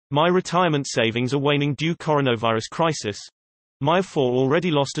My retirement savings are waning due coronovirus crisis. I've already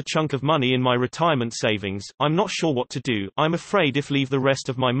lost a chunk of money in my retirement savings. I'm not sure what to do. I'm afraid if leave the rest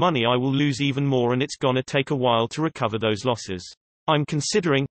of my money I will lose even more and it's gonna take a while to recover those losses. I'm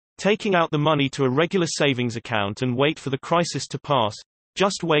considering taking out the money to a regular savings account and wait for the crisis to pass.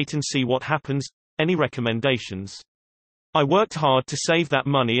 Just wait and see what happens. Any recommendations? I worked hard to save that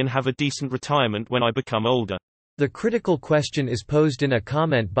money and have a decent retirement when I become older. The critical question is posed in a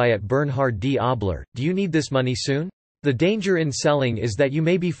comment by @Bernhard D. Obler. Do you need this money soon? The danger in selling is that you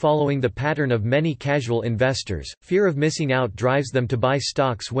may be following the pattern of many casual investors. Fear of missing out drives them to buy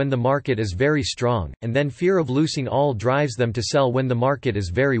stocks when the market is very strong, and then fear of losing all drives them to sell when the market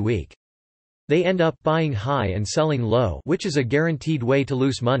is very weak. They end up buying high and selling low, which is a guaranteed way to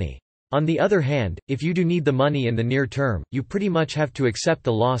lose money. On the other hand, if you do need the money in the near term, you pretty much have to accept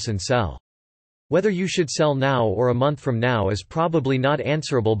the loss and sell. Whether you should sell now or a month from now is probably not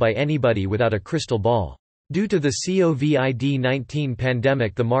answerable by anybody without a crystal ball. Due to the COVID-19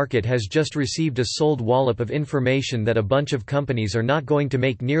 pandemic, the market has just received a sold wallop of information that a bunch of companies are not going to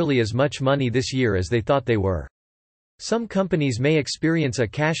make nearly as much money this year as they thought they were. Some companies may experience a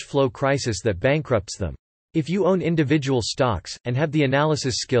cash flow crisis that bankrupts them. If you own individual stocks, and have the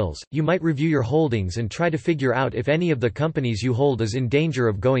analysis skills, you might review your holdings and try to figure out if any of the companies you hold is in danger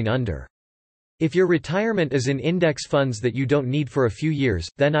of going under. If your retirement is in index funds that you don't need for a few years,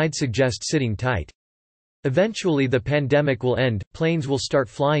 then I'd suggest sitting tight. Eventually the pandemic will end, planes will start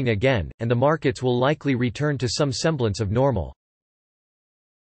flying again, and the markets will likely return to some semblance of normal.